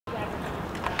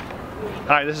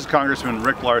Hi, this is Congressman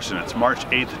Rick Larson. It's March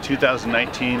 8th,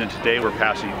 2019, and today we're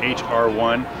passing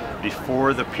HR1, the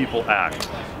For the People Act.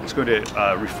 It's going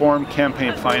to reform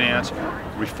campaign finance,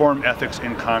 reform ethics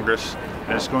in Congress,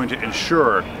 and it's going to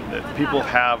ensure that people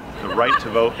have the right to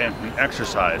vote and can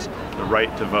exercise the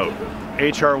right to vote.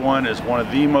 HR1 is one of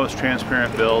the most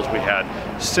transparent bills. We had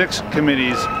 6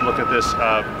 committees look at this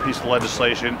piece of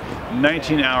legislation,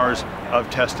 19 hours of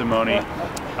testimony.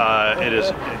 It is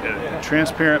a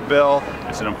transparent bill.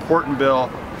 It's an important bill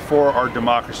for our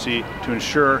democracy to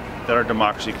ensure that our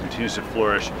democracy continues to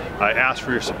flourish. I ask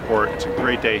for your support. It's a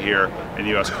great day here in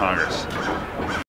the U.S. Congress.